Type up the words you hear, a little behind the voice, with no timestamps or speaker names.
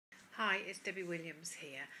Hi, it's Debbie Williams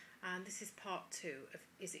here, and this is part 2 of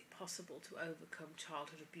Is It Possible to Overcome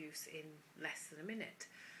Childhood Abuse in Less Than a Minute?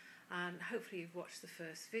 And hopefully you've watched the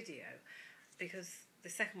first video, because the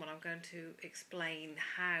second one I'm going to explain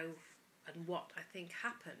how and what I think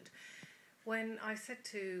happened. When I said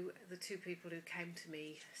to the two people who came to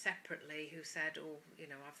me separately, who said,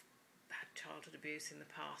 I've had childhood abuse in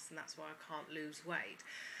the past and that's why I can't lose weight,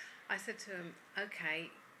 I said to them, okay,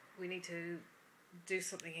 we need to do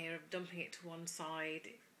something here of dumping it to one side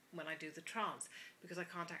when I do the trance, because I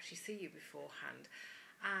can't actually see you beforehand.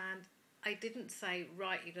 And I didn't say,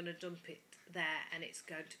 right, you're going to dump it there and it's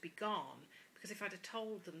going to be gone, because if I'd have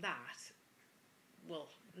told them that, well,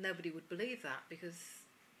 nobody would believe that, because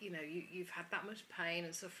you've had that much pain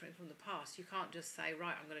and suffering from the past. You can't just say,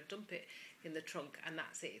 right, I'm going to dump it in the trunk and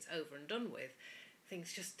that's it, it's over and done with.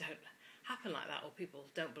 Things just don't happen like that, or people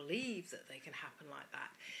don't believe that they can happen like that.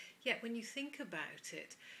 Yet when you think about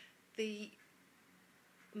it, the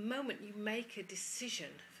moment you make a decision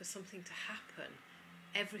for something to happen,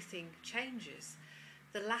 everything changes.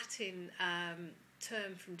 The Latin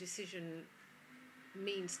term from decision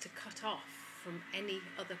means to cut off from any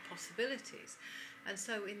other possibilities. And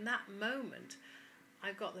so in that moment,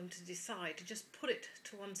 I got them to decide to just put it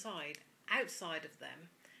to one side, outside of them,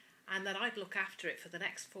 and that I'd look after it for the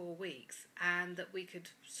next 4 weeks and that we could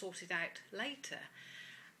sort it out later.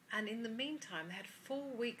 And in the meantime, they had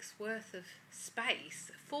 4 weeks worth of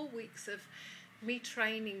space, 4 weeks of me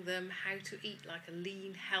training them how to eat like a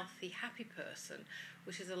lean, healthy, happy person,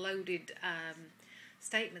 which is a loaded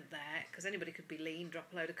statement there, because anybody could be lean,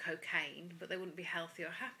 drop a load of cocaine, but they wouldn't be healthy or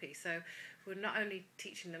happy. So we're not only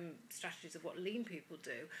teaching them strategies of what lean people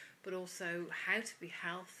do, but also how to be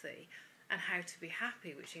healthy and how to be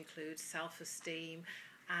happy, which includes self-esteem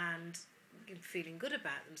and feeling good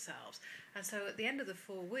about themselves. And so at the end of the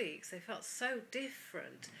 4 weeks, they felt so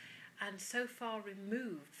different and so far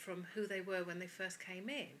removed from who they were when they first came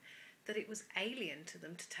in that it was alien to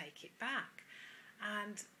them to take it back.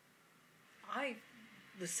 And I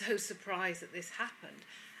was so surprised that this happened,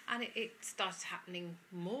 and it started happening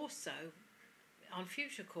more so on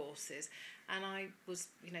future courses. And I was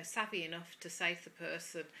savvy enough to say to the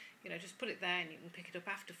person, just put it there and you can pick it up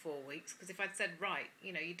after 4 weeks, because if I'd said, right,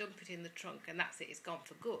 you dump it in the trunk and that's it, it's gone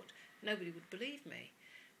for good, nobody would believe me.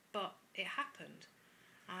 But it happened.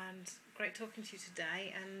 And great talking to you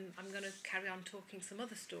today, and I'm going to carry on talking some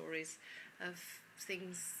other stories of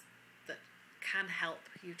things that can help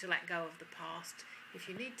you to let go of the past if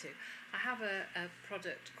you need to. I have a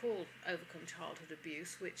product called Overcome Childhood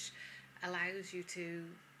Abuse, which allows you to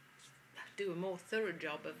do a more thorough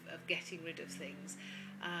job of getting rid of things,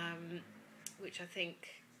 which I think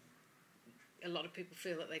a lot of people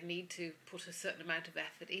feel that they need to put a certain amount of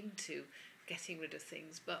effort into getting rid of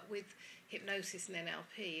things. But with hypnosis and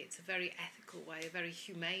NLP, it's a very ethical way, a very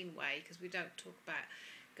humane way, because we don't talk about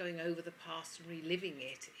going over the past and reliving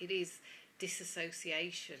it. It is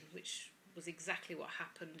disassociation, which was exactly what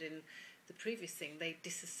happened in the previous thing. They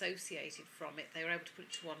disassociated from it. They were able to put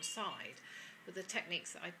it to one side. But the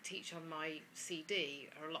techniques that I teach on my CD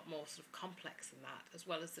are a lot more sort of complex than that, as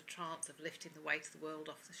well as the trance of lifting the weight of the world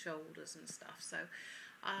off the shoulders and stuff. So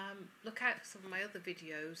look out for some of my other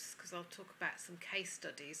videos, because I'll talk about some case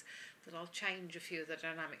studies that I'll change a few of the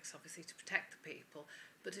dynamics, obviously, to protect the people,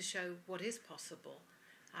 but to show what is possible.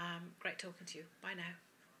 Great talking to you. Bye now.